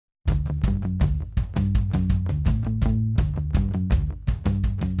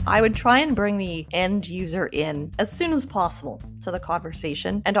I would try and bring the end user in as soon as possible to the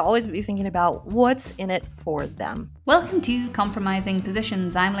conversation and to always be thinking about what's in it for them. Welcome to Compromising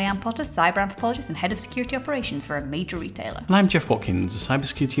Positions. I'm Leanne Potter, cyber anthropologist and head of security operations for a major retailer. And I'm Jeff Watkins, a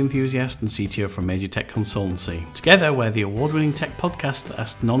cybersecurity enthusiast and CTO for a major tech consultancy. Together, we're the award-winning tech podcast that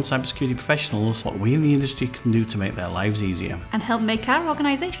asks non-cybersecurity professionals what we in the industry can do to make their lives easier. And help make our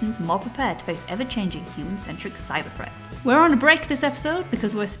organisations more prepared to face ever-changing human-centric cyber threats. We're on a break this episode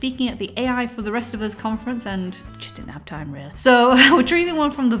because we're speaking at the AI for the Rest of Us conference and just didn't have time really. So retrieving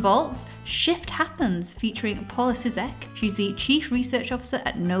one from the vaults, Shift Happens, featuring Paula Cizek. She's the Chief Research Officer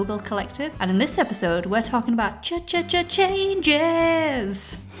at Nobl Collective. And in this episode, we're talking about changes.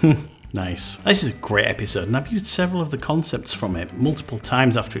 Nice. This is a great episode, and I've used several of the concepts from it multiple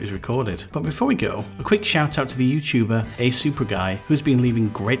times after it was recorded. But before we go, a quick shout out to the YouTuber A Super Guy, who's been leaving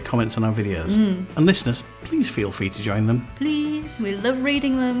great comments on our videos. And listeners, please feel free to join them. Please, we love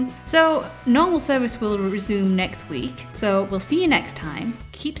reading them. So, normal service will resume next week, so we'll see you next time.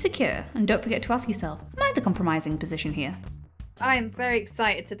 Keep secure, and don't forget to ask yourself, am I the compromising position here? I am very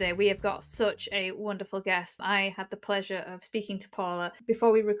excited today. We have got such a wonderful guest. I had the pleasure of speaking to Paula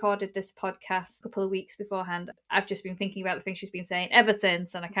before we recorded this podcast a couple of weeks beforehand. I've just been thinking about the things she's been saying ever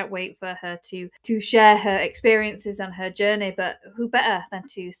since, and I can't wait for her to share her experiences and her journey. But who better than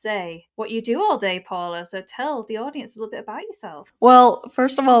to say what you do all day, Paula? So tell the audience a little bit about yourself. Well,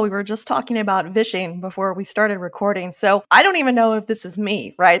 first of all, we were just talking about vishing before we started recording, so I don't even know if this is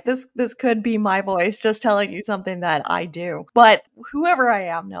me, right? This could be my voice just telling you something that I do. But whoever I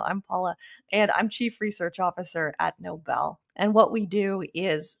am, no, I'm Paula, and I'm Chief Research Officer at Nobl. And what we do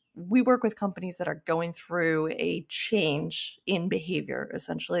is we work with companies that are going through a change in behavior.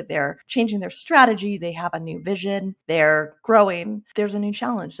 Essentially, they're changing their strategy. They have a new vision. They're growing. There's a new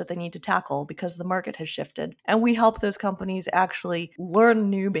challenge that they need to tackle because the market has shifted. And we help those companies actually learn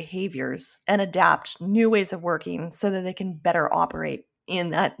new behaviors and adapt new ways of working so that they can better operate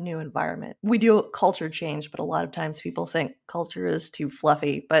in that new environment. We do culture change, but a lot of times people think culture is too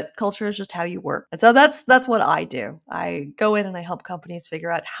fluffy, but culture is just how you work. And so that's what I do. I go in and I help companies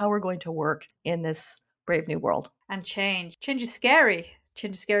figure out how we're going to work in this brave new world. And change is scary.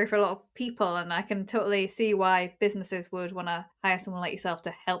 Change is scary for a lot of people, and I can totally see why businesses would want to hire someone like yourself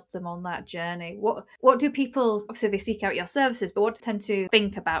to help them on that journey. What do people, obviously they seek out your services, but what do they tend to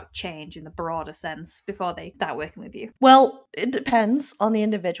think about change in the broader sense before they start working with you? Well, it depends on the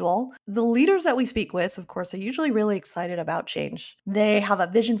individual. The leaders that we speak with, of course, are usually really excited about change. They have a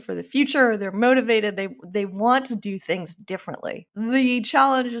vision for the future. They're motivated. They want to do things differently. The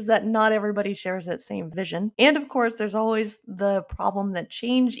challenge is that not everybody shares that same vision. And of course, there's always the problem that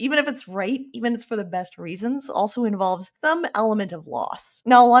change, even if it's right, even if it's for the best reasons, also involves some element of loss.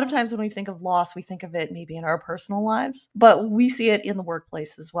 Now, a lot of times when we think of loss, we think of it maybe in our personal lives, but we see it in the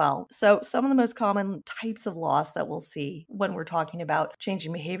workplace as well. So some of the most common types of loss that we'll see when we're talking about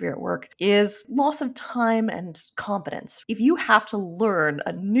changing behavior at work is loss of time and competence. If you have to learn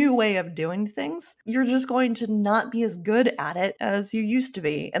a new way of doing things, you're just going to not be as good at it as you used to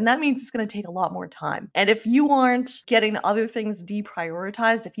be. And that means it's going to take a lot more time. And if you aren't getting other things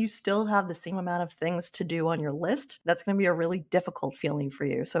deprioritized, if you still have the same amount of things to do on your list, that's going to be a really difficult feeling for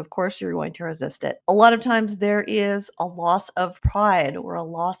you. So of course you're going to resist it. A lot of times there is a loss of pride or a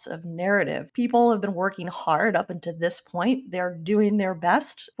loss of narrative. People have been working hard up until this point. They're doing their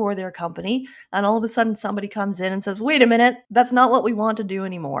best for their company. And all of a sudden somebody comes in and says, wait a minute, that's not what we want to do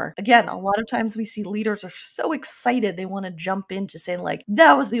anymore. Again, a lot of times we see leaders are so excited. They want to jump into saying like,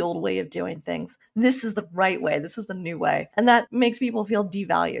 that was the old way of doing things. This is the right way. This is the new way. And that makes people feel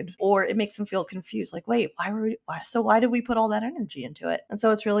devalued, or it makes them feel confused. Like, wait, why did we put all that energy into it? And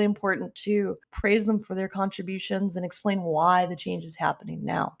so it's really important to praise them for their contributions and explain why the change is happening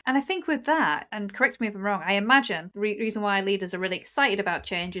now. And I think with that, and correct me if I'm wrong, I imagine the reason why leaders are really excited about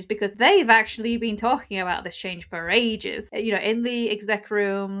change is because they've actually been talking about this change for ages, in the exec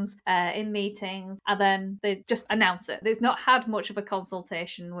rooms, in meetings, and then they just announce it. There's not had much of a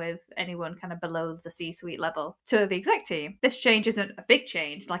consultation with anyone kind of below the C-suite level to the exec team. This change isn't a big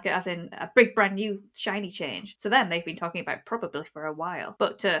change, like as in a big brand new shiny change. To them, they've been talking about probably for a while.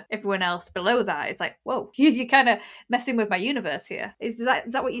 But to everyone else below that, it's like, whoa, you're kind of messing with my universe here. Is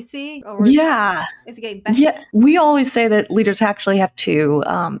that what you see? Or yeah. Is it getting better? Yeah. We always say that leaders actually have to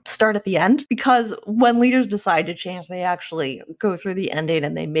start at the end, because when leaders decide to change, they actually go through the ending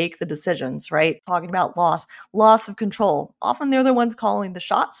and they make the decisions, right? Talking about loss of control. Often they're the ones calling the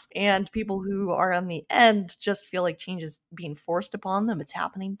shots, and people who are on the end just feel like change is being forced upon them, it's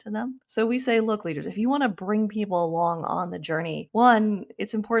happening to them. So we say, look, leaders, if you want to bring people along on the journey, one,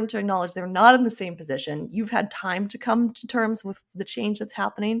 it's important to acknowledge they're not in the same position. You've had time to come to terms with the change that's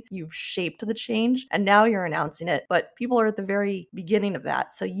happening. You've shaped the change, and now you're announcing it. But people are at the very beginning of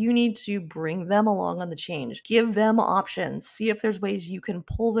that. So you need to bring them along on the change, give them options, see if there's ways you can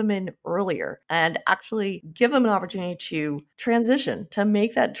pull them in earlier, and actually give them an opportunity to transition, to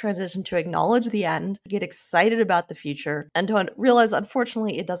make that transition, to acknowledge the end, get excited about the future, and to realize,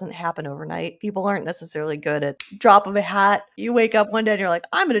 unfortunately, it doesn't happen overnight. People aren't necessarily good at drop of a hat. You wake up one day and you're like,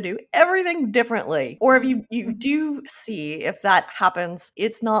 I'm going to do everything differently. Or if you do see if that happens,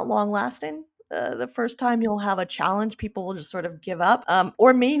 it's not long lasting. The first time you'll have a challenge, people will just sort of give up.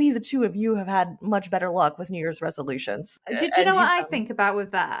 Or maybe the two of you have had much better luck with New Year's resolutions. Do you know what I think about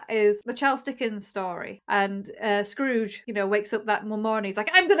with that is the Charles Dickens story, and Scrooge, wakes up that morning, he's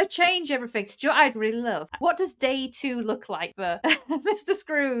like, I'm going to change everything. Do you know what I'd really love? What does day 2 look like for Mr.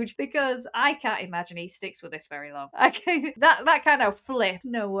 Scrooge? Because I can't imagine he sticks with this very long. That kind of flip,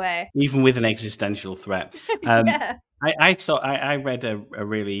 no way. Even with an existential threat. Yeah. I read a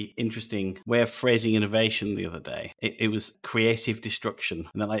really interesting way of phrasing innovation the other day. It was creative destruction.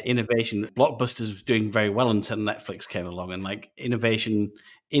 And then like innovation, Blockbusters was doing very well until Netflix came along, and like innovation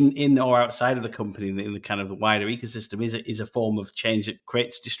in or outside of the company, in the kind of the wider ecosystem, is a form of change that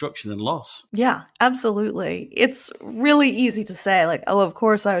creates destruction and loss. Yeah, absolutely. It's really easy to say like, oh, of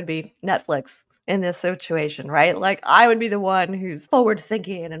course I would be Netflix in this situation, right? Like I would be the one who's forward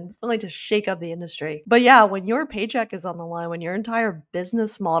thinking and willing to shake up the industry. But yeah, when your paycheck is on the line, when your entire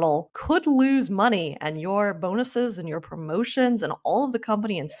business model could lose money and your bonuses and your promotions and all of the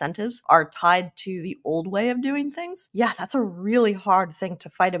company incentives are tied to the old way of doing things, yeah, that's a really hard thing to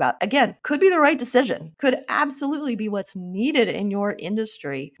fight about. Again, could be the right decision, could absolutely be what's needed in your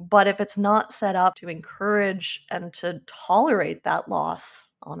industry. But if it's not set up to encourage and to tolerate that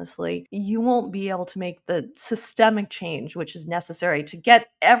loss, honestly, you won't be able to make the systemic change which is necessary to get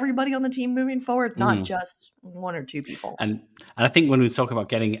everybody on the team moving forward, not just one or two people. And I think when we talk about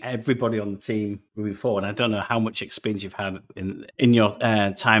getting everybody on the team moving forward, I don't know how much experience you've had in your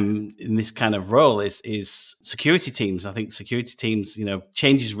time in this kind of role is security teams. I think security teams,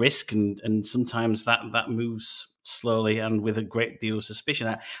 changes risk, and sometimes that moves slowly and with a great deal of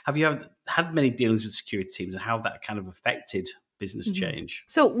suspicion. Have you had many dealings with security teams, and how that kind of affected business change?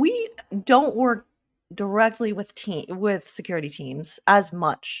 So we don't work directly with security teams as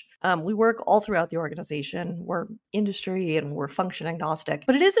much. We work all throughout the organization. We're industry and we're function agnostic.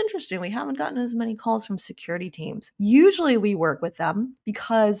 But it is interesting. We haven't gotten as many calls from security teams. Usually we work with them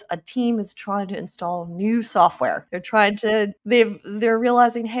because a team is trying to install new software. They're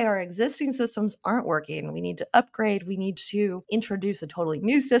realizing, hey, our existing systems aren't working. We need to upgrade. We need to introduce a totally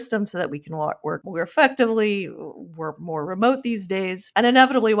new system so that we can work more effectively. We're more remote these days. And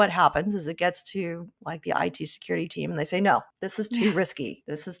inevitably what happens is it gets to like the IT security team and they say, no, this is too risky.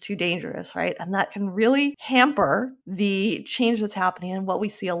 This is too dangerous, right? And that can really hamper the change that's happening. And what we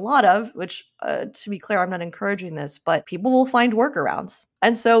see a lot of, which to be clear, I'm not encouraging this, but people will find workarounds.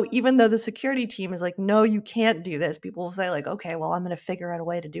 And so even though the security team is like, no, you can't do this, people will say like, okay, well, I'm going to figure out a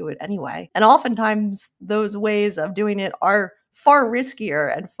way to do it anyway. And oftentimes those ways of doing it are far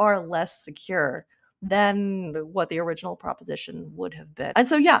riskier and far less secure than what the original proposition would have been. And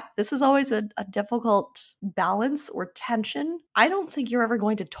so, yeah, this is always a difficult balance or tension. I don't think you're ever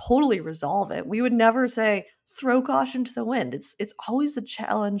going to totally resolve it. We would never say, throw caution to the wind. It's always a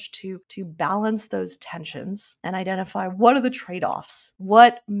challenge to balance those tensions and identify what are the trade-offs,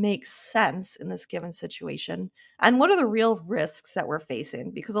 what makes sense in this given situation, and what are the real risks that we're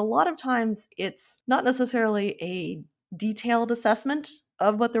facing. Because a lot of times it's not necessarily a detailed assessment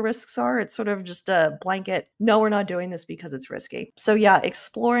of what the risks are. It's sort of just a blanket, no, we're not doing this because it's risky. So yeah,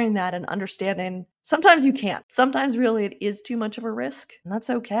 exploring that and understanding, sometimes you can't. Sometimes really it is too much of a risk, and that's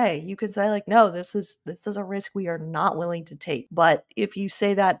okay. You could say like, no, this is a risk we are not willing to take. But if you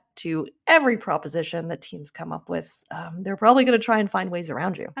say that to every proposition that teams come up with, they're probably going to try and find ways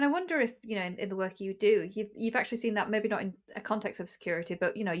around you. And I wonder if, in the work you do, you've actually seen that, maybe not in a context of security,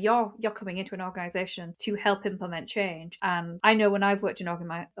 but, you're coming into an organization to help implement change. And I know when I've worked in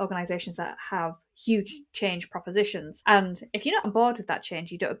organizations that have huge change propositions, and if you're not on board with that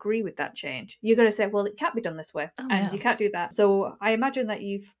change, you don't agree with that change, you're going to going to say, well, it can't be done this way, and you can't do that. So I imagine that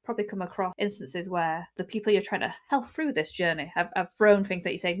you've probably come across instances where the people you're trying to help through this journey have thrown things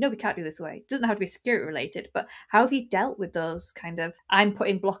that you say, no, we can't do this way. It doesn't have to be security related, but how have you dealt with those kind of, I'm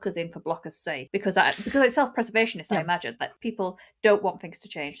putting blockers in for blockers' sake? Because it's self-preservationist, I imagine, that people don't want things to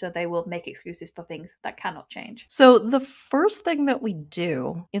change, so they will make excuses for things that cannot change. So the first thing that we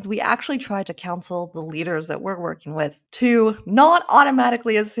do is we actually try to counsel the leaders that we're working with to not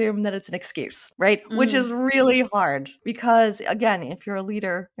automatically assume that it's an excuse, right? Which is really hard because, again, if you're a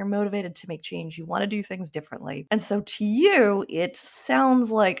leader, you're motivated to make change. You want to do things differently. And so to you, it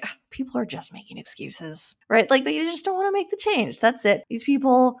sounds like people are just making excuses, right? Like they just don't want to make the change. That's it. These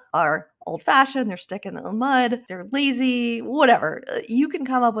people are old-fashioned, they're sticking in the mud, they're lazy, whatever. You can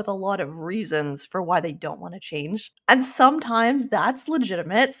come up with a lot of reasons for why they don't want to change. And sometimes that's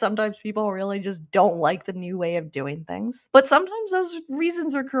legitimate. Sometimes people really just don't like the new way of doing things. But sometimes those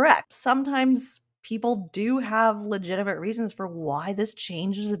reasons are correct. Sometimes people do have legitimate reasons for why this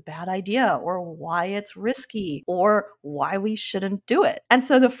change is a bad idea or why it's risky or why we shouldn't do it. And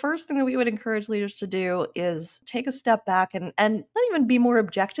so the first thing that we would encourage leaders to do is take a step back and not even be more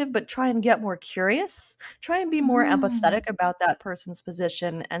objective, but try and get more curious, try and be more empathetic about that person's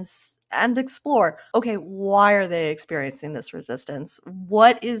position and explore, okay, why are they experiencing this resistance?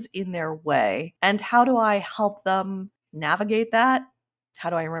 What is in their way? And how do I help them navigate that? How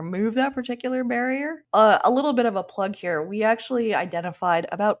do I remove that particular barrier? A little bit of a plug here. We actually identified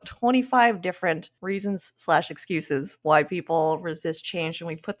about 25 different reasons/excuses why people resist change, and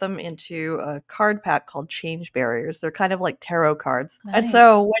we put them into a card pack called Change Barriers. They're kind of like tarot cards. Nice. And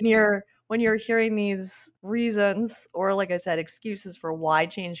so when you're hearing these reasons or, like I said, excuses for why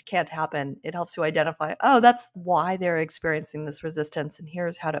change can't happen, it helps you identify, oh, that's why they're experiencing this resistance, and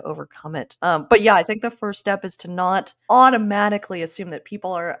here's how to overcome it. But yeah, I think the first step is to not automatically assume that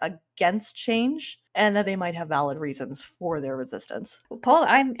people are against change and that they might have valid reasons for their resistance. Well, Paul,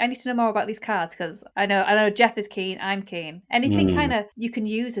 I need to know more about these cards because I know Jeff is keen, I'm keen. Anything kind of you can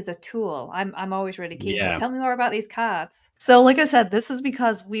use as a tool, I'm always really keen. So tell me more about these cards. So like I said, this is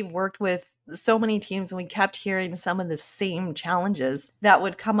because we've worked with so many teams and we kept hearing some of the same challenges that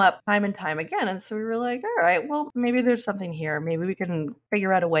would come up time and time again. And so we were like, all right, well, maybe there's something here. Maybe we can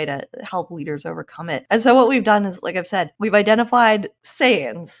figure out a way to help leaders overcome it. And so what we've done is, like I've said, we've identified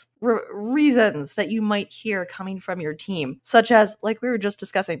sayings, reasons that you might hear coming from your team, such as, like we were just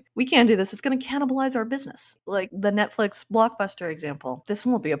discussing, we can't do this. It's going to cannibalize our business. Like the Netflix Blockbuster example. This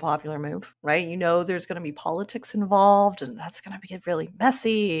won't be a popular move, right? You know, there's going to be politics involved and that's going to be really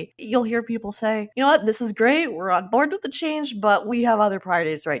messy. You'll hear people say, you know what, this is great. We're on board with the change, but we have other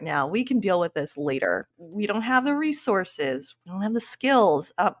priorities right now. We can deal with this later. We don't have the resources. We don't have the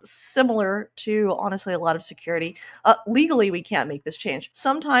skills. Similar to, honestly, a lot of security. Legally, we can't make this change.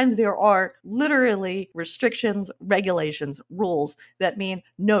 Sometimes there are literally restrictions, regulations, rules that mean,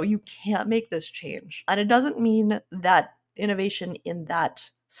 no, you can't make this change. And it doesn't mean that innovation in that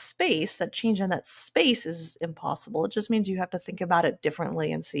space, that change in that space is impossible. It just means you have to think about it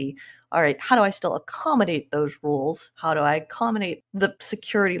differently and see, all right, how do I still accommodate those rules? How do I accommodate the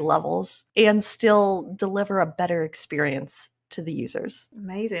security levels and still deliver a better experience to the users?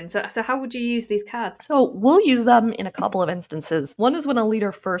 Amazing. So how would you use these cards? So we'll use them in a couple of instances. One is when a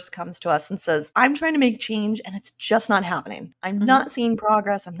leader first comes to us and says, I'm trying to make change and it's just not happening. I'm not seeing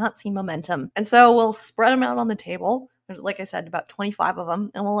progress. I'm not seeing momentum. And so we'll spread them out on the table. There's, like I said, about 25 of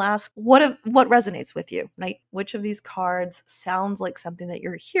them. And we'll ask, what resonates with you, right? Which of these cards sounds like something that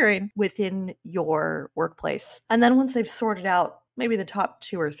you're hearing within your workplace? And then once they've sorted out maybe the top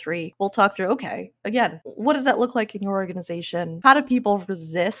 2 or 3, we'll talk through, okay, again, what does that look like in your organization? How do people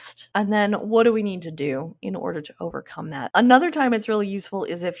resist? And then what do we need to do in order to overcome that? Another time it's really useful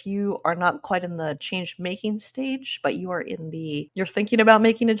is if you are not quite in the change making stage, but you're thinking about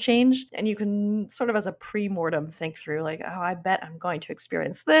making a change, and you can sort of as a pre-mortem think through like, oh, I bet I'm going to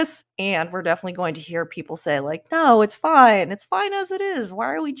experience this. And we're definitely going to hear people say like, no, it's fine. It's fine as it is.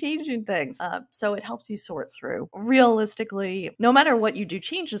 Why are we changing things? So it helps you sort through. Realistically, no matter what you do,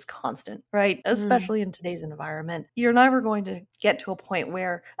 change is constant, right? Especially in today's environment. You're never going to get to a point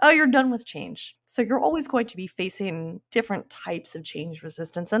where, oh, you're done with change. So you're always going to be facing different types of change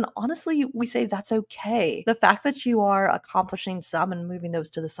resistance. And honestly, we say that's okay. The fact that you are accomplishing some and moving those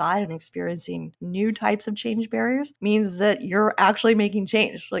to the side and experiencing new types of change barriers means that you're actually making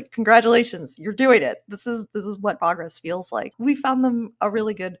change. Like, congratulations, you're doing it. This is what progress feels like. We found them a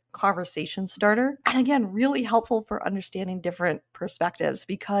really good conversation starter. And again, really helpful for understanding different different perspectives,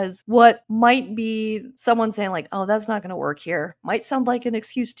 because what might be someone saying like, oh, that's not going to work here, might sound like an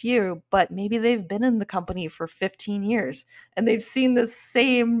excuse to you, but maybe they've been in the company for 15 years and they've seen the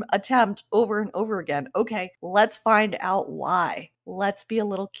same attempt over and over again. Okay, let's find out why. Let's be a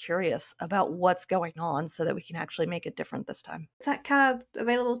little curious about what's going on so that we can actually make it different this time. Is that card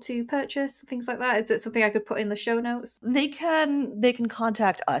available to purchase? Things like that? Is it something I could put in the show notes? They can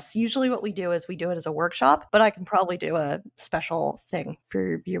contact us. Usually what we do is we do it as a workshop, but I can probably do a special thing for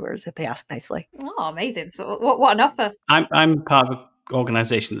your viewers if they ask nicely. Oh, amazing. So what an offer. I'm part of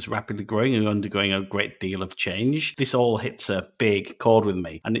organization that's rapidly growing and undergoing a great deal of change. This all hits a big chord with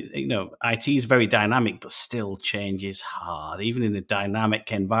me. And, IT is very dynamic, but still change is hard. Even in a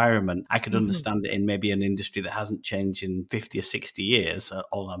dynamic environment, I could understand it in maybe an industry that hasn't changed in 50 or 60 years,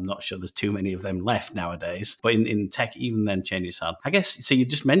 although I'm not sure there's too many of them left nowadays. But in tech, even then, change is hard. I guess, so you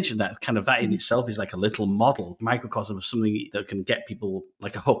just mentioned that that in itself is like a little model, microcosm of something that can get people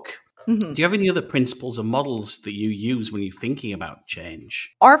like a hook. Do you have any other principles or models that you use when you're thinking about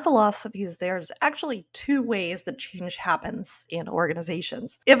change? Our philosophy is there's actually two ways that change happens in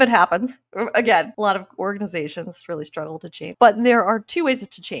organizations. If it happens, again, a lot of organizations really struggle to change, but there are two ways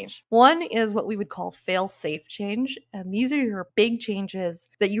to change. One is what we would call fail-safe change, and these are your big changes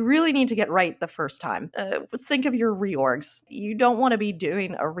that you really need to get right the first time. Think of your reorgs. You don't want to be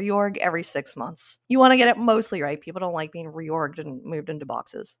doing a reorg every 6 months. You want to get it mostly right. People don't like being reorged and moved into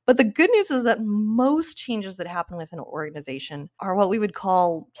boxes. But the good news is that most changes that happen within an organization are what we would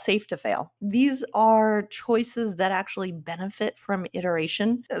call safe to fail. These are choices that actually benefit from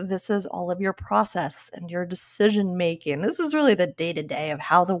iteration. This is all of your process and your decision making. This is really the day-to-day of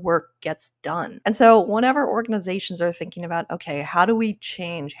how the work gets done. And so whenever organizations are thinking about, okay, how do we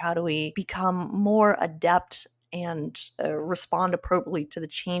change? How do we become more adept and respond appropriately to the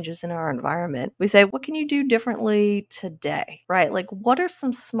changes in our environment, we say, what can you do differently today, right? Like, what are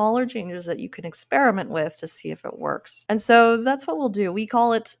some smaller changes that you can experiment with to see if it works? And so that's what we'll do. We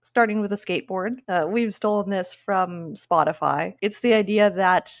call it starting with a skateboard. We've stolen this from Spotify. It's the idea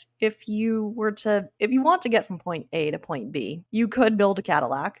that if you want to get from point A to point B, you could build a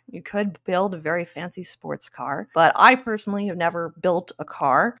Cadillac, you could build a very fancy sports car, but I personally have never built a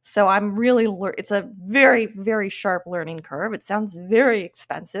car. So I'm really, it's a very, very sharp learning curve. It sounds very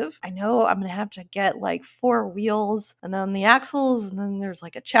expensive. I know I'm going to have to get like 4 wheels and then the axles, and then there's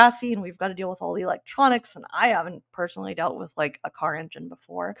like a chassis, and we've got to deal with all the electronics. And I haven't personally dealt with like a car engine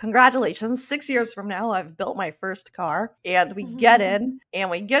before. Congratulations. 6 years from now, I've built my first car, and we get in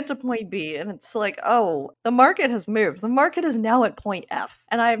and we get to point B, and it's like, oh, the market has moved. The market is now at point F,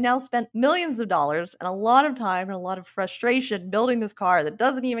 and I have now spent millions of dollars and a lot of time and a lot of frustration building this car that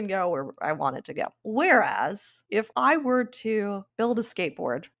doesn't even go where I want it to go. Whereas if I were to build a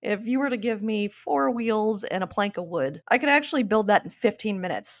skateboard, if you were to give me 4 wheels and a plank of wood, I could actually build that in 15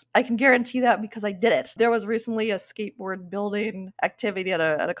 minutes. I can guarantee that because I did it. There was recently a skateboard building activity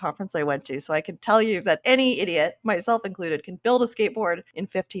at a conference I went to, so I can tell you that any idiot, myself included, can build a skateboard in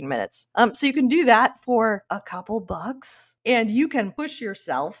 15 minutes. So you can do that for a couple bucks, and you can push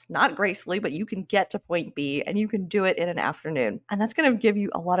yourself, not gracefully, but you can get to point B, and you can do it in an afternoon. And that's going to give you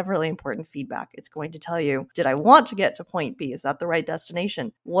a lot of really important feedback. It's going to tell you, did I want to get to point B? Is that the right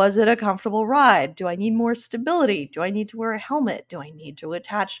destination? Was it a comfortable ride? Do I need more stability? Do I need to wear a helmet? Do I need to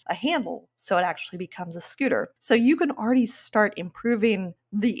attach a handle so it actually becomes a scooter? So you can already start improving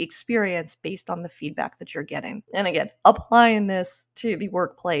the experience based on the feedback that you're getting. And again, applying this to the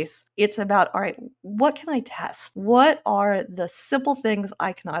workplace, it's about, all right, what can I test? What are the simple things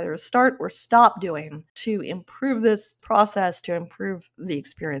I can either start or stop doing to improve this process, to improve the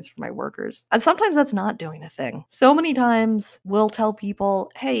experience for my workers? And sometimes that's not doing a thing. So many times we'll tell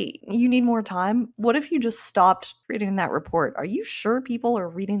people, hey, you need more time. What if you just stopped reading that report? Are you sure people are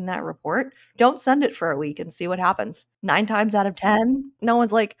reading that report? Don't send it for a week and see what happens. 9 times out of 10, no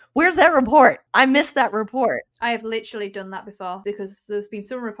one's like, where's that report? I missed that report. I have literally done that before, because there's been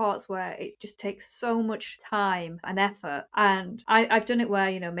some reports where it just takes so much time and effort. And I've done it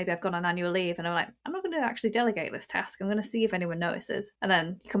where, maybe I've gone on annual leave and I'm like, I'm not going to actually delegate this task. I'm going to see if anyone notices. And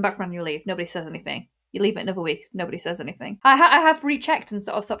then you come back from annual leave, nobody says anything. You leave it another week, nobody says anything. I have rechecked and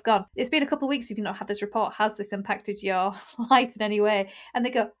sort of stopped gone. It's been a couple of weeks you've not had this report. Has this impacted your life in any way? And they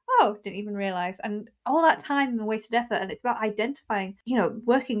go, oh, didn't even realize. And all that time and wasted effort. And it's about identifying,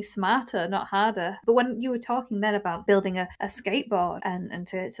 working smarter, not harder. But when you were talking then about building a skateboard and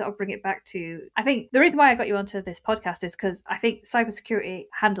to sort of bring it back to, I think the reason why I got you onto this podcast is because I think cybersecurity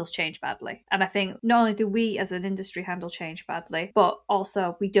handles change badly. And I think not only do we as an industry handle change badly, but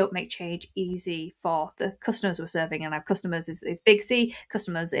also we don't make change easy for the customers we're serving. And our customers is big C.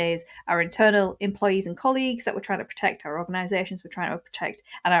 Customers is our internal employees and colleagues that we're trying to protect, our organizations we're trying to protect,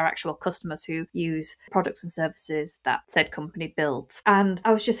 and our actual customers who use products and services that said company builds. And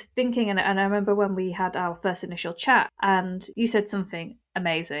I was just thinking, and I remember when we had our first initial chat and you said something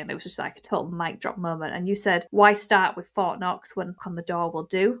amazing. It was just like a total mic drop moment. And you said, why start with Fort Knox when on the door will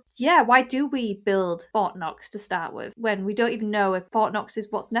do? Yeah, why do we build Fort Knox to start with when we don't even know if Fort Knox is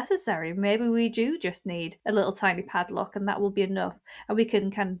what's necessary? Maybe we do just need a little tiny padlock and that will be enough. And we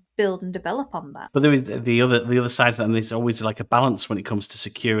can kind of build and develop on that. But there is the other side of that, and there's always like a balance when it comes to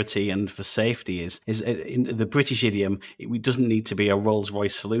security and for safety is in the British idiom, it doesn't need to be a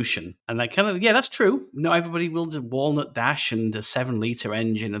Rolls-Royce solution. And that kind of, yeah, that's true. Not everybody builds a walnut dash and a 7-litre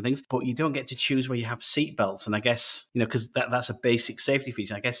engine and things, but you don't get to choose where you have seat belts. And I guess, because that's a basic safety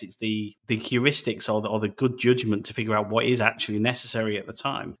feature. I guess it's the heuristics or the good judgment to figure out what is actually necessary at the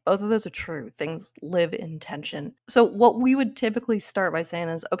time. Both of those are true. Things live in tension. So what we would typically start by saying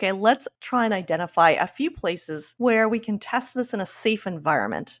is, okay, let's try and identify a few places where we can test this in a safe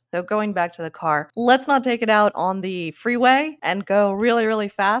environment. So going back to the car, let's not take it out on the freeway and go really, really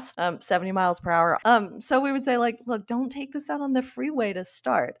fast, 70 miles per hour. So we would say, like, look, don't take this out on the freeway to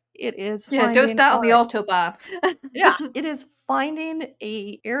start. It is don't start on the autobahn. Yeah, it is finding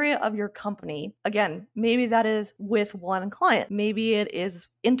a area of your company. Again, maybe that is with one client. Maybe it is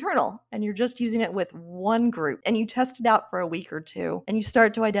internal and you're just using it with one group and you test it out for a week or two and you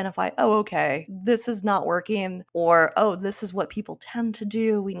start to identify, oh, okay, this is not working, or, oh, this is what people tend to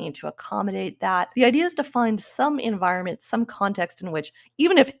do. We need to accommodate that. The idea is to find some environment, some context in which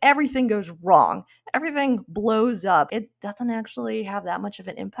even if everything goes wrong, everything blows up, it doesn't actually have that much of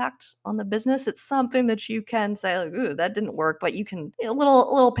an impact on the business. It's something that you can say, like, ooh, that didn't work, but you can a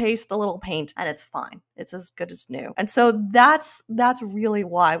little paste, a little paint, and it's fine. It's as good as new. And so that's really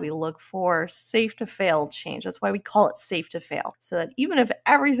why we look for safe to fail change. That's why we call it safe to fail. So that even if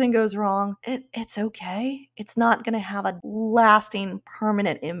everything goes wrong, it's okay. It's not going to have a lasting,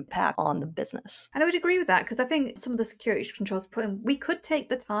 permanent impact on the business. And I would agree with that, because I think some of the security controls put in, we could take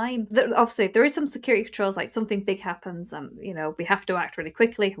the time. Obviously, there is some security controls, like something big happens, we have to act really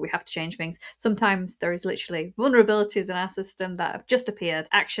quickly, we have to change things. Sometimes there is literally vulnerabilities in our system that have just appeared.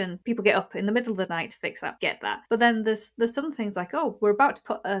 Action, people get up in the middle of the night to fix that, get that. But then there's some things like, oh, we're about to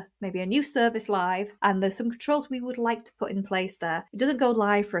put maybe a new service live, and there's some controls we would like to put in place there. It doesn't go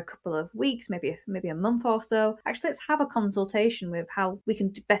live for a couple of weeks, maybe a month or so. Actually, let's have a consultation with how we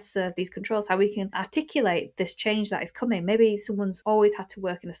can best serve these controls, how we can articulate this change that is coming. Maybe someone's always had to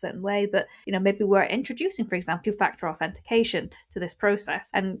work in a certain way, but maybe we're introducing, for example, two-factor authentication to this process,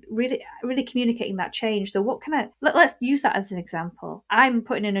 and really communicating that change. So what kind of, let's use that as an example. I'm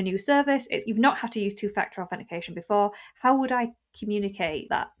putting in a new service. You've not had to use two-factor authentication before. How would I communicate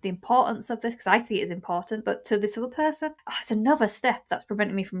that, the importance of this, because I see it as important, but to this other person, it's another step that's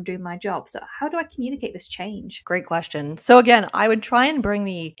preventing me from doing my job. So how do I communicate this change? Great question. So again, I would try and bring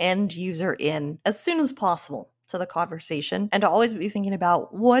the end user in as soon as possible to the conversation, and to always be thinking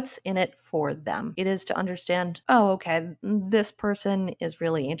about what's in it for them. It is to understand, oh, okay, this person is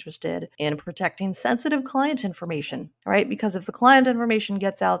really interested in protecting sensitive client information, right? Because if the client information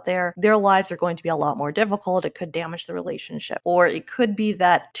gets out there, their lives are going to be a lot more difficult. It could damage the relationship. Or it could be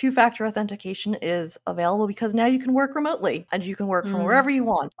that two-factor authentication is available because now you can work remotely and you can work from wherever you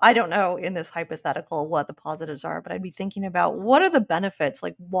want. I don't know in this hypothetical what the positives are, but I'd be thinking about what are the benefits?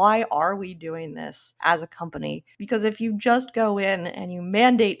 Like, why are we doing this as a company? Because if you just go in and you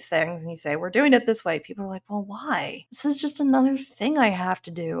mandate things and you say, we're doing it this way, people are like, well, why? This is just another thing I have to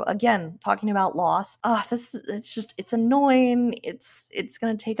do. Again, talking about loss. It's annoying. It's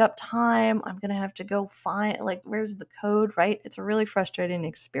going to take up time. I'm going to have to go find, like, where's the code, right? It's a really frustrating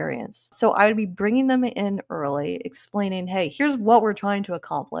experience. So I would be bringing them in early, explaining, hey, here's what we're trying to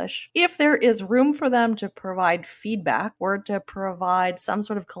accomplish. If there is room for them to provide feedback or to provide some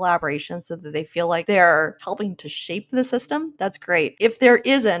sort of collaboration so that they feel like they're helping to shape the system, that's great. If there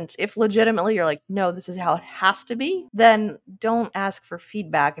isn't, if legitimately you're like, no, this is how it has to be, then don't ask for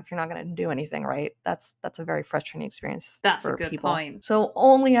feedback if you're not going to do anything, right? That's a very frustrating experience. That's for a good people. point. So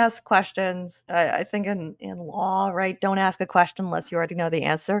only ask questions. I think in law, right? Don't ask a question unless you already know the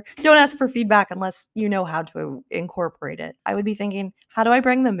answer. Don't ask for feedback unless you know how to incorporate it. I would be thinking, how do I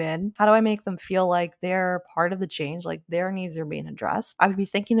bring them in? How do I make them feel like they're part of the change, like their needs are being addressed? I would be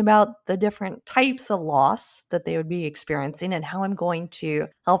thinking about the different types of loss that they would be experiencing and how I'm going to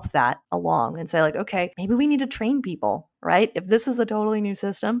help that along and say like, okay, maybe we need to train people, right? If this is a totally new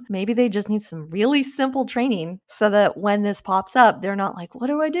system, maybe they just need some really simple training so that when this pops up, they're not like, what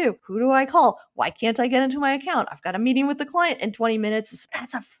do I do? Who do I call? Why can't I get into my account? I've got a meeting with the client in 20 minutes.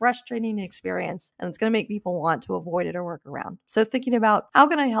 That's a frustrating experience, and it's going to make people want to avoid it or work around. So thinking about how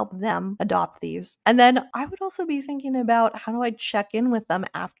can I help them adopt these? And then I would also be thinking about how do I check in with them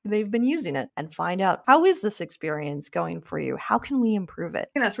after they've been using it and find out, how is this experience going for you? How can we improve it?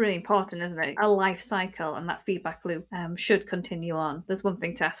 I think that's really important, isn't it? A life cycle and that feedback loop should continue on. There's one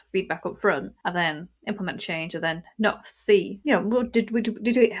thing to ask for feedback up front and then implement change and then not see, did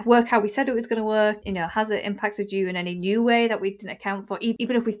it work how we said it was going to work? Has it impacted you in any new way that we didn't account for?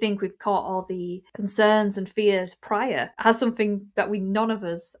 Even if we think we've caught all the concerns and fears prior, has something that none of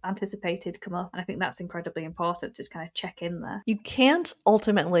us anticipated come up? And I think that's incredibly important to just kind of check in there. You can't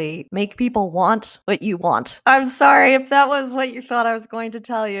ultimately make people want what you want. I'm sorry if that was what you thought I was going to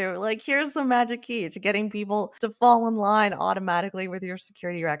tell you. Like, here's the magic key to getting people to fall in line automatically with your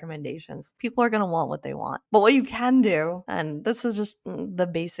security recommendations. People are going to want what they want. But what you can do, and this is just the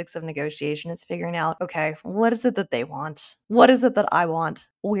basics of negotiation, is figuring out, okay, what is it that they want? What is it that I want?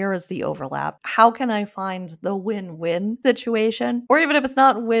 Where is the overlap? How can I find the win-win situation? Or even if it's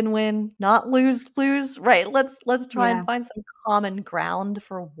not win-win, not lose-lose, right? Let's try and find some common ground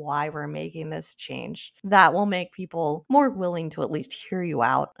for why we're making this change. That will make people more willing to at least hear you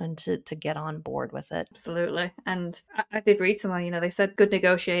out and to get on board with it. Absolutely. And I did read somewhere, they said good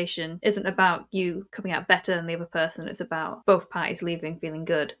negotiation isn't about you coming out better than the other person. It's about both parties leaving feeling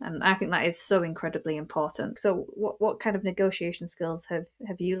good. And I think that is so incredibly important. So what kind of negotiation skills have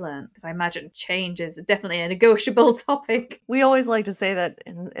you learned? Because I imagine change is definitely a negotiable topic. We always like to say that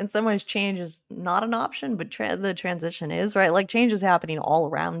in some ways change is not an option, but the transition is, right? Like, change is happening all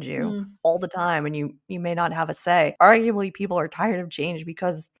around you all the time, and you may not have a say. Arguably, people are tired of change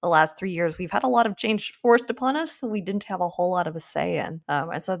because the last 3 years we've had a lot of change forced upon us that we didn't have a whole lot of a say in.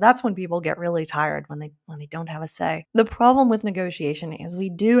 And so that's when people get really tired, when they don't have a say. The problem with negotiation is we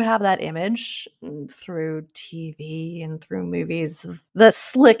do have that image through TV and through movies of the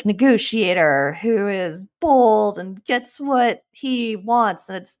slick negotiator who is bold and gets what he wants,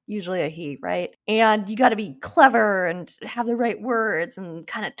 and it's usually a he, right? And you got to be clever and have the right words and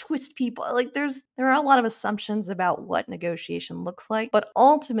kind of twist people. Like, there are a lot of assumptions about what negotiation looks like, but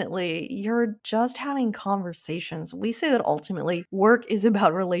ultimately you're just having conversations. We say that ultimately work is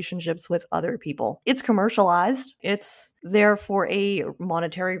about relationships with other people. It's commercialized. It's there for a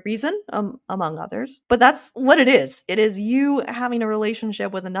monetary reason, among others, but that's what it is. It is you having a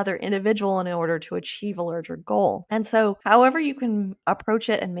relationship with another individual in order to achieve a larger goal. And so however you can approach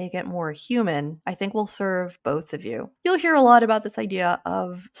it and make it more human, I think will serve both of you. You'll hear a lot about this idea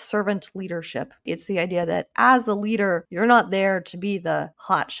of servant leadership. It's the idea that as a leader, you're not there to be the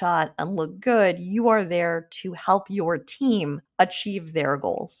hot shot and look good. You are there to help your team achieve their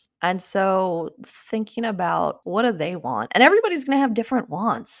goals. And so thinking about, what do they want? And everybody's going to have different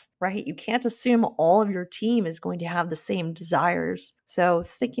wants, right? You can't assume all of your team is going to have the same desires. So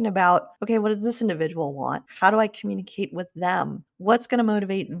thinking about, okay, what does this individual want? How do I communicate with them? What's going to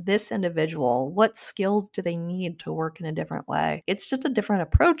motivate this individual? What skills do they need to work in a different way? It's just a different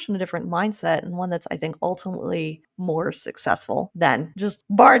approach and a different mindset, and one that's, I think, ultimately more successful than just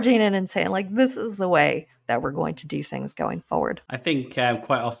barging in and saying, like, this is the way that we're going to do things going forward. I think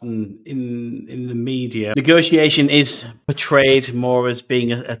quite often in the media, negotiation is portrayed more as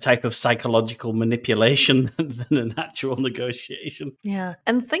being a type of psychological manipulation than an actual negotiation. Yeah.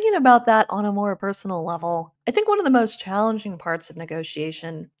 And thinking about that on a more personal level, I think one of the most challenging parts of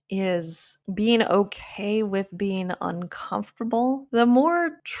negotiation is being okay with being uncomfortable. The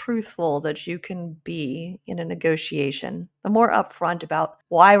more truthful that you can be in a negotiation, the more upfront about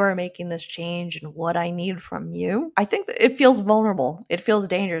why we're making this change and what I need from you, I think that it feels vulnerable. It feels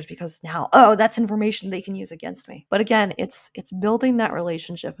dangerous because now, that's information they can use against me. But again, it's building that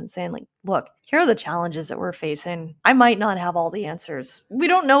relationship and saying, like, look, here are the challenges that we're facing. I might not have all the answers. We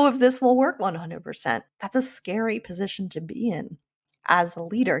don't know if this will work 100%. That's a scary position to be in. as a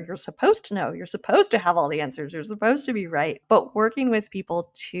leader. You're supposed to know. You're supposed to have all the answers. You're supposed to be right. But working with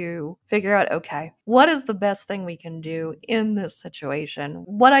people to figure out, okay, what is the best thing we can do in this situation?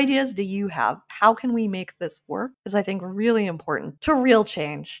 What ideas do you have? How can we make this work? Is, I think, really important to real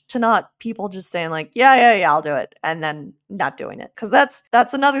change, to not people just saying like, yeah, I'll do it, and then not doing it. Because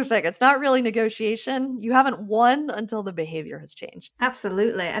that's another thing. It's not really negotiation. You haven't won until the behavior has changed.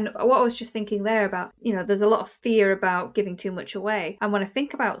 Absolutely. And what I was just thinking there about, there's a lot of fear about giving too much away. And when I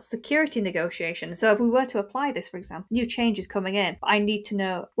think about security negotiation, so if we were to apply this, for example, new changes coming in, I need to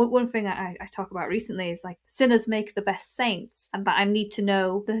know, one thing I talk about recently is like sinners make the best saints, and that I need to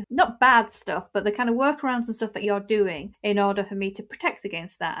know the not bad stuff, but the kind of workarounds and stuff that you're doing in order for me to protect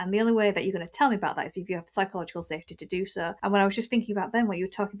against that. And the only way that you're going to tell me about that is if you have psychological safety to do so. And when I was just thinking about then, when you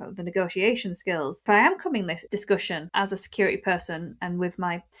were talking about the negotiation skills, if I am coming this discussion as a security person and with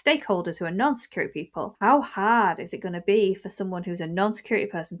my stakeholders who are non-security people, how hard is it going to be for someone who's a non-security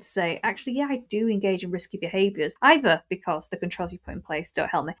person to say, actually, yeah, I do engage in risky behaviours, either because the controls you put in place don't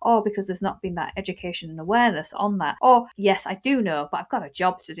help me, or because there's not been that education and awareness on that, or yes, I do know, but I've got a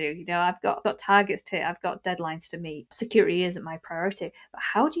job to do, I've got targets to hit, I've got deadlines to meet, security isn't my priority. But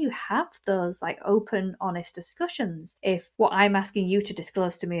how do you have those like open, honest discussions if what I'm asking you to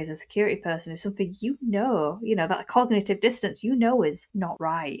disclose to me as a security person is something that cognitive distance is not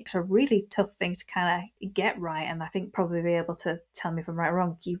right? It's a really tough thing to kind of get right, and I think probably be able to tell me if I'm right or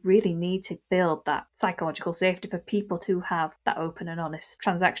wrong. You really need to build that psychological safety for people to have that open and honest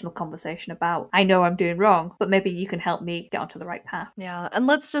transactional conversation about, I know I'm doing wrong, but maybe you can help me get onto the right path. Yeah, and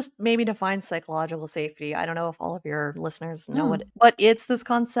let's just maybe define psychological safety. I don't know if all of your listeners know what, but it's this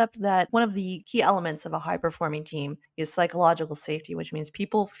concept that one of the key elements of a high-performing team is psychological safety, which means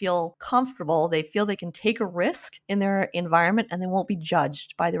people feel comfortable, they feel they can take a risk in their environment, and they won't be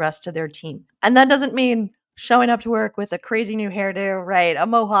judged by the rest of their team. And that doesn't mean showing up to work with a crazy new hairdo, right? A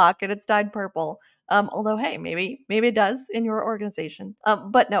mohawk and it's dyed purple. Although, hey, maybe it does in your organization.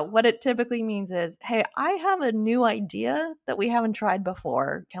 But no, what it typically means is, hey, I have a new idea that we haven't tried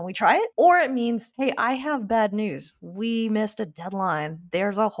before. Can we try it? Or it means, hey, I have bad news. We missed a deadline.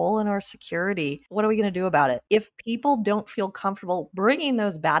 There's a hole in our security. What are we going to do about it? If people don't feel comfortable bringing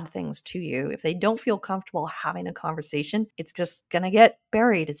those bad things to you, if they don't feel comfortable having a conversation, it's just going to get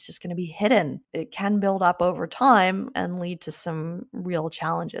buried. It's just going to be hidden. It can build up over time and lead to some real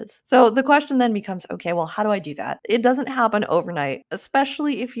challenges. So the question then becomes, okay, well, how do I do that? It doesn't happen overnight,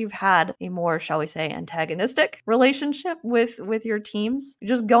 especially if you've had a more, shall we say, antagonistic relationship with your teams.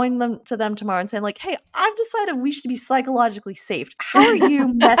 Just going to them tomorrow and saying like, hey, I've decided we should be psychologically safe. How are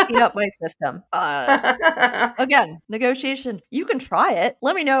you messing up my system? Again, negotiation. You can try it.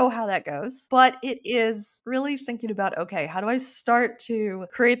 Let me know how that goes. But it is really thinking about, okay, how do I start to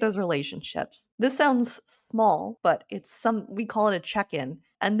create those relationships? This sounds small, but we call it a check-in.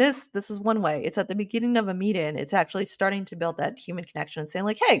 And this is one way. It's at the beginning of a meeting. It's actually starting to build that human connection and saying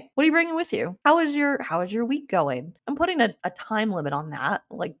like, hey, what are you bringing with you? How is your week going? I'm putting a time limit on that.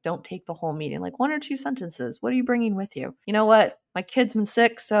 Like, don't take the whole meeting, like 1 or 2 sentences. What are you bringing with you? You know what? My kid's been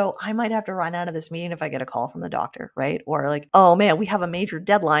sick, so I might have to run out of this meeting if I get a call from the doctor, right? Or like, oh man, we have a major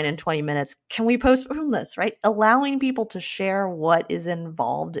deadline in 20 minutes. Can we postpone this, right? Allowing people to share what is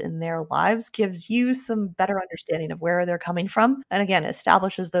involved in their lives gives you some better understanding of where they're coming from. And again,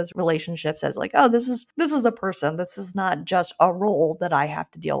 establishes those relationships as like, oh, this is a person. This is not just a role that I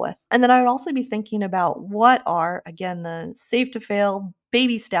have to deal with. And then I would also be thinking about what are, again, the safe to fail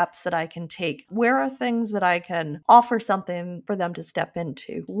baby steps that I can take. Where are things that I can offer something for them to step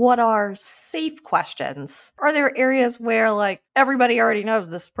into? What are safe questions? Are there areas where like everybody already knows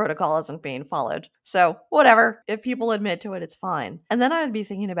this protocol isn't being followed? So whatever, if people admit to it, it's fine. And then I would be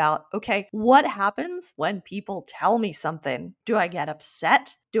thinking about, okay, what happens when people tell me something? Do I get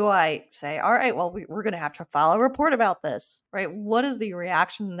upset? Do I say, all right, well, we're going to have to file a report about this, right? What is the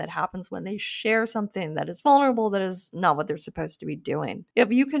reaction that happens when they share something that is vulnerable, that is not what they're supposed to be doing? If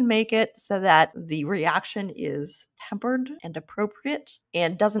you can make it so that the reaction is tempered and appropriate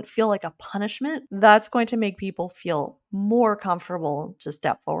and doesn't feel like a punishment, that's going to make people feel more comfortable to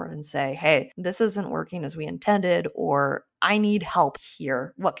step forward and say, hey, this isn't working as we intended, or I need help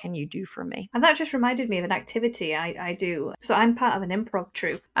here. What can you do for me? And that just reminded me of an activity I do. So I'm part of an improv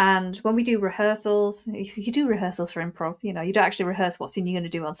troupe. And when we do rehearsals, you do rehearsals for improv, you don't actually rehearse what scene you're going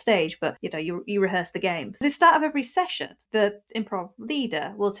to do on stage, but you rehearse the game. So at the start of every session, the improv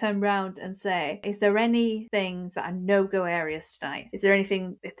leader will turn around and say, is there any things that are no-go areas tonight? Is there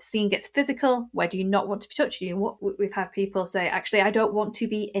anything, if the scene gets physical, where do you not want to be touched? We've had people say, actually, I don't want to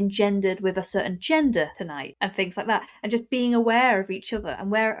be engendered with a certain gender tonight, and things like that. And just being aware of each other and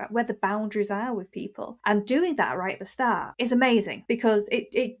where the boundaries are with people, and doing that right at the start is amazing, because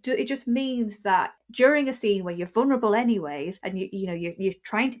it just means that during a scene where you're vulnerable anyways, and you're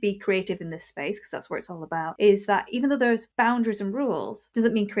trying to be creative in this space, because that's what it's all about, is that even though there's boundaries and rules,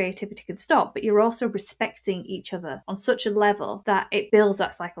 doesn't mean creativity can stop, but you're also respecting each other on such a level that it builds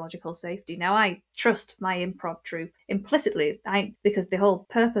that psychological safety. Now, I trust my improv troupe implicitly, because the whole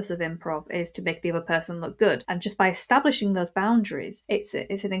purpose of improv is to make the other person look good, and just by establishing those boundaries, it's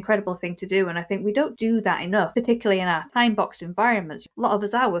an incredible thing to do. And I think we don't do that enough, particularly in our time-boxed environments. A lot of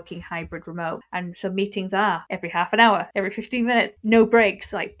us are working hybrid remote, and so meetings are every half an hour, every 15 minutes, no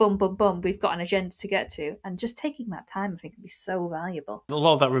breaks, like boom, boom, boom. We've got an agenda to get to. And just taking that time, I think, can be so valuable. A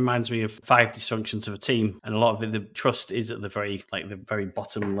lot of that reminds me of 5 dysfunctions of a team. And a lot of it, the trust is at the very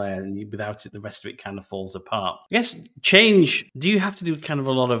bottom layer. And without it, the rest of it kind of falls apart. I guess change, do you have to do kind of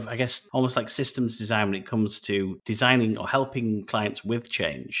a lot of, I guess, almost like systems design when it comes to designing or helping clients with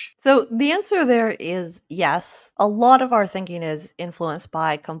change? So the answer there is yes. A lot of our thinking is influenced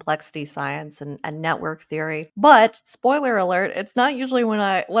by complexity science and network theory. But spoiler alert, it's not usually what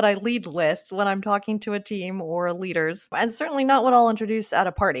I lead with when I'm talking to a team or leaders, and certainly not what I'll introduce at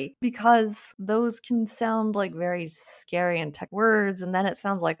a party, because those can sound like very scary and tech words, and then it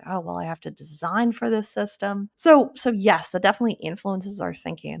sounds like, oh, well, I have to design for this system. So yes, that definitely influences our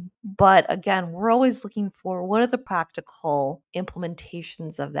thinking. But again, we're always looking for what are the practical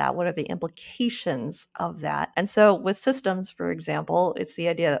implementations of that? What are the implications of that? And so with systems, for example, it's the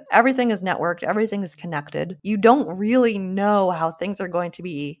idea that everything is networked, everything is connected. You don't really know how things are going to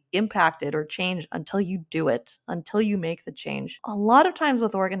be impacted or changed until you do it, until you make the change. A lot of times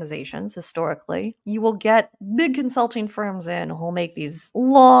with organizations, historically, you will get big consulting firms in who'll make these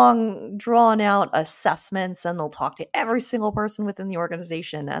long, drawn-out assessments, and they'll talk to every single person within the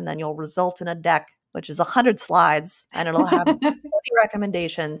organization, and then you'll result in a deck which is 100 slides, and it'll have 20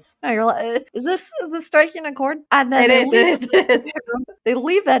 recommendations. And you're like, is this striking a chord? And then they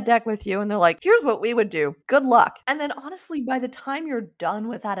leave that deck with you, and they're like, here's what we would do. Good luck. And then honestly, by the time you're done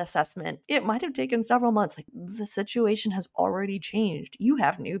with that assessment, it might have taken several months. Like, the situation has already changed. You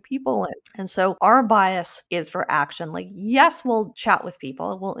have new people in. And so our bias is for action. Like, yes, we'll chat with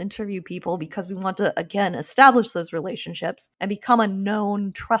people, we'll interview people, because we want to, again, establish those relationships and become a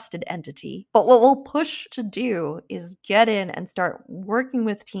known, trusted entity. But what we'll push to do is get in and start working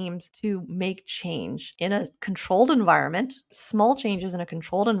with teams to make change in a controlled environment, small changes in a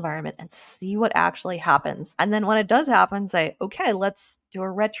controlled environment, and see what actually happens. And then when it does happen, say, okay, let's do a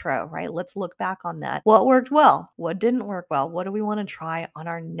retro, right? Let's look back on that. What worked well? What didn't work well? What do we want to try on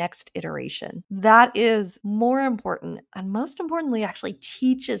our next iteration? That is more important, and most importantly, actually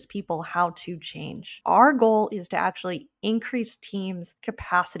teaches people how to change. Our goal is to actually increase teams'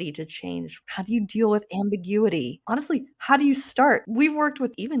 capacity to change. How do you deal with ambiguity? Honestly, how do you start? We've worked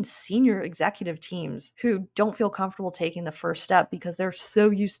with even senior executive teams who don't feel comfortable taking the first step because they're so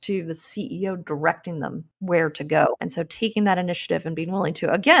used to the CEO directing them where to go. And so taking that initiative and being willing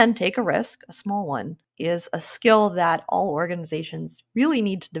to, again, take a risk, a small one, is a skill that all organizations really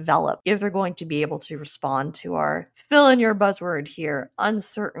need to develop if they're going to be able to respond to our, fill in your buzzword here,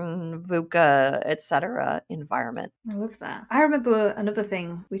 uncertain, VUCA, etc. environment. I love that. I remember another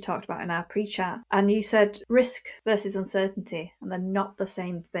thing we talked about in our pre-chat, and you said risk versus uncertainty, and they're not the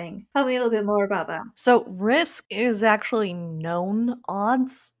same thing. Tell me a little bit more about that. So risk is actually known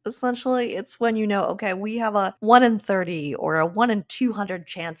odds, essentially. It's when you know, okay, we have a 1 in 30 or a 1 in 200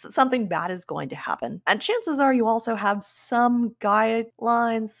 chance that something bad is going to happen. And chances are you also have some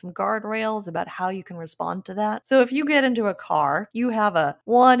guidelines, some guardrails about how you can respond to that. So if you get into a car, you have a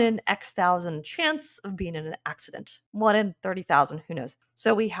 1 in X thousand chance of being in an accident. 1 in 30,000, who knows?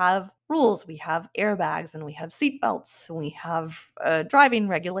 So we have rules, we have airbags, and we have seatbelts, and we have driving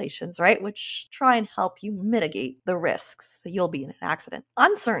regulations, right? Which try and help you mitigate the risks that you'll be in an accident.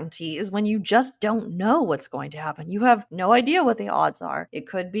 Uncertainty is when you just don't know what's going to happen. You have no idea what the odds are. It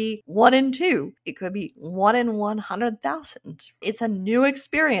could be 1 in 2. It could be 1 in 100,000. It's a new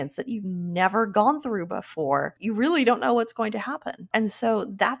experience that you've never gone through before. You really don't know what's going to happen. And so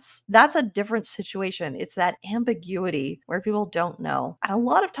that's a different situation. It's that ambiguity where people don't know. And a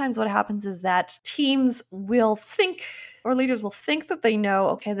lot of times what happens is that teams will think, or leaders will think that they know,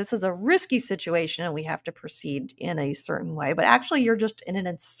 okay, this is a risky situation and we have to proceed in a certain way, but actually you're just in an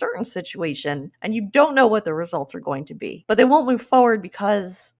uncertain situation and you don't know what the results are going to be. But they won't move forward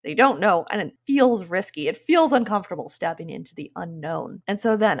because they don't know, and it feels risky. It feels uncomfortable stepping into the unknown. And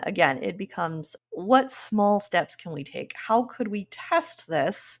so then again, it becomes, what small steps can we take? How could we test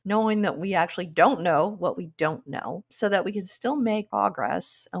this, knowing that we actually don't know what we don't know, so that we can still make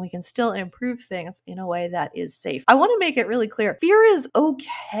progress and we can still improve things in a way that is safe? I want to make make it really clear. Fear is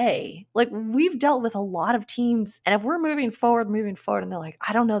okay. Like, we've dealt with a lot of teams, and if we're moving forward, and they're like,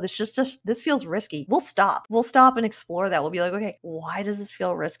 I don't know, this feels risky. We'll stop and explore that. We'll be like, okay, why does this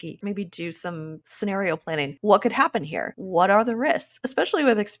feel risky? Maybe do some scenario planning. What could happen here? What are the risks? Especially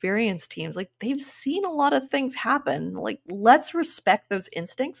with experienced teams, like, they've seen a lot of things happen. Like, let's respect those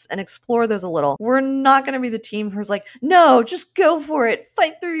instincts and explore those a little. We're not going to be the team who's like, no, just go for it.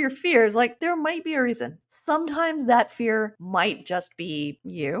 Fight through your fears. Like, there might be a reason. Sometimes that fear might just be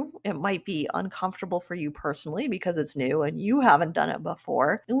you. It might be uncomfortable for you personally because it's new and you haven't done it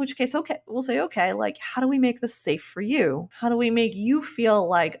before. In which case, okay, we'll say, okay, like, how do we make this safe for you? How do we make you feel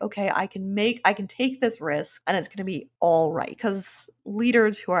like, okay, I can take this risk and it's going to be all right? Because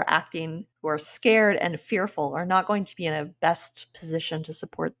leaders who are acting, who are scared and fearful, are not going to be in a best position to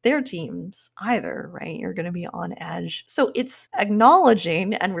support their teams either, right? You're going to be on edge. So it's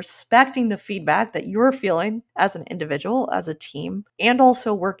acknowledging and respecting the feedback that you're feeling as an individual, as a team, and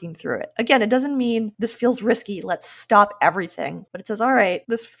also working through it. Again, it doesn't mean this feels risky, let's stop everything. But it says, all right,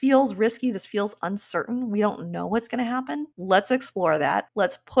 this feels risky, this feels uncertain, we don't know what's going to happen. Let's explore that.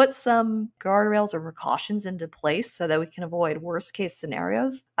 Let's put some guardrails or precautions into place so that we can avoid worst case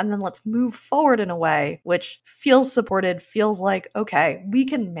scenarios. And then let's move forward in a way which feels supported, feels like, okay, we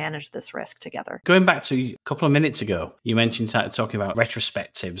can manage this risk together. Going back to a couple of minutes ago, you mentioned talking about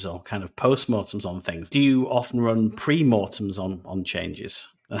retrospectives or kind of postmortems on things. Do you often run pre-mortems on changes?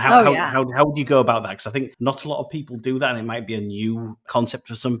 And how would you go about that? Because I think not a lot of people do that, and it might be a new concept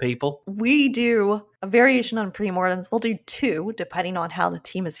for some people. We do a variation on premortems. We'll do two, depending on how the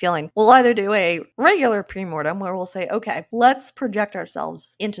team is feeling. We'll either do a regular premortem where we'll say, okay, let's project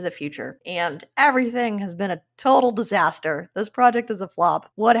ourselves into the future. And everything has been a total disaster. This project is a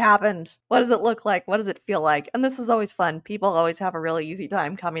flop. What happened? What does it look like? What does it feel like? And this is always fun. People always have a really easy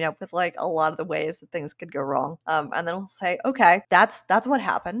time coming up with like a lot of the ways that things could go wrong. And then we'll say, okay, that's what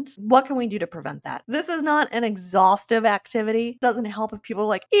happened. What can we do to prevent that? This is not an exhaustive activity. It doesn't help if people are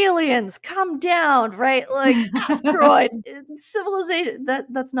like, aliens, come down, right? Like, asteroid, civilization.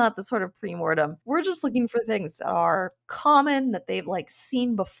 That's not the sort of premortem. We're just looking for things that are common, that they've like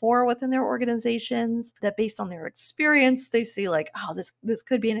seen before within their organizations, that based on their experience, they see like, oh, this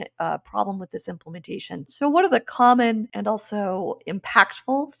could be a problem with this implementation. So what are the common and also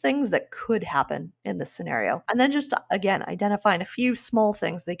impactful things that could happen in this scenario? And then just, again, identifying a few small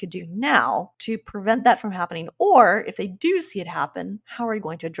things they could do now to prevent that from happening. Or if they do see it happen, how are you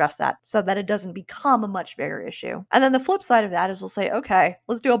going to address that so that it doesn't become a much bigger issue? And then the flip side of that is we'll say, okay,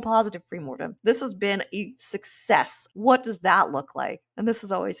 let's do a positive premortem. This has been a success. What does that look like? And this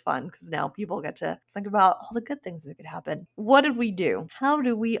is always fun because now people get to think about all the good things that could happen. What did we do? How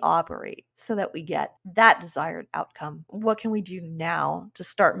do we operate so that we get that desired outcome? What can we do now to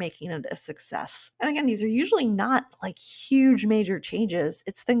start making it a success? And again, these are usually not like huge major changes.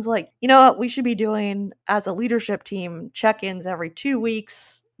 It's things like, you know what, we should be doing as a leadership team check-ins every 2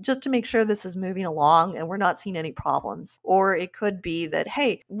 weeks, just to make sure this is moving along and we're not seeing any problems. Or it could be that,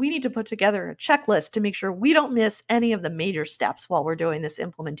 hey, we need to put together a checklist to make sure we don't miss any of the major steps while we're doing this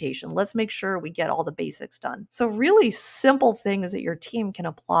implementation. Let's make sure we get all the basics done. So really simple things that your team can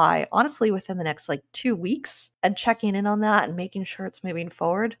apply, honestly, within the next like 2 weeks, and checking in on that and making sure it's moving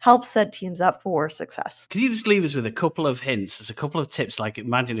forward helps set teams up for success. Could you just leave us with a couple of hints? There's a couple of tips, like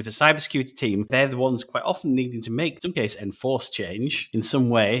imagine if a cybersecurity team, they're the ones quite often needing to make, in some case, enforce change in some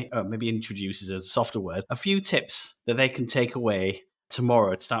way, maybe introduces a softer word, a few tips that they can take away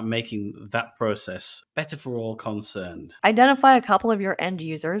tomorrow to start making that process better for all concerned. Identify a couple of your end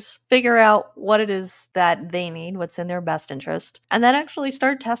users, figure out what it is that they need, what's in their best interest, and then actually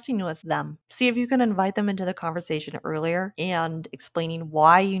start testing with them. See if you can invite them into the conversation earlier and explaining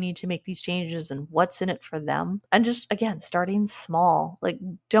why you need to make these changes and what's in it for them. And just, again, starting small. Like,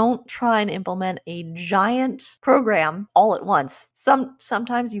 don't try and implement a giant program all at once.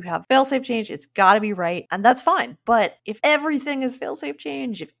 Sometimes you have fail-safe change, it's got to be right, and that's fine. But if everything is fail-safe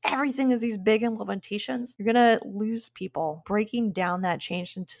change, if everything is these big implementations, you're going to lose people. Breaking down that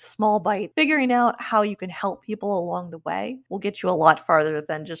change into small bites, figuring out how you can help people along the way will get you a lot farther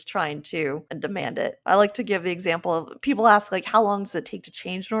than just trying to demand it. I like to give the example of people ask, like, how long does it take to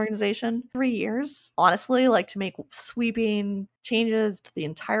change an organization? 3 years. Honestly, like to make sweeping changes to the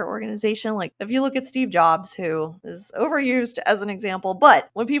entire organization. Like if you look at Steve Jobs, who is overused as an example, but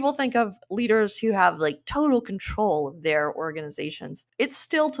when people think of leaders who have like total control of their organizations, it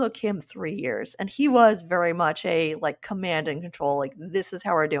still took him 3 years. And he was very much a like command and control, like this is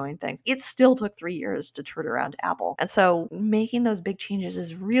how we're doing things. It still took 3 years to turn around Apple. And so making those big changes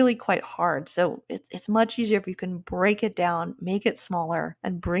is really quite hard. So it's much easier if you can break it down, make it smaller,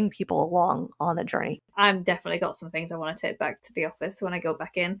 and bring people along on the journey. I've definitely got some things I want to take back to the office when I go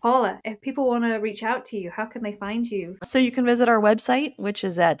back in. Paula, if people want to reach out to you, how can they find you? So you can visit our website, which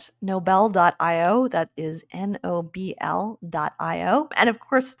is at nobl.io. That is nobl.io. And of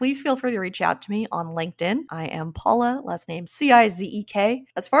course, please feel free to reach out to me on LinkedIn. I am Paula, last name Cizek.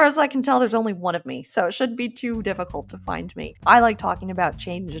 As far as I can tell, there's only one of me, so it shouldn't be too difficult to find me. I like talking about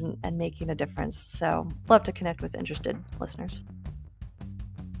change and making a difference, so love to connect with interested listeners.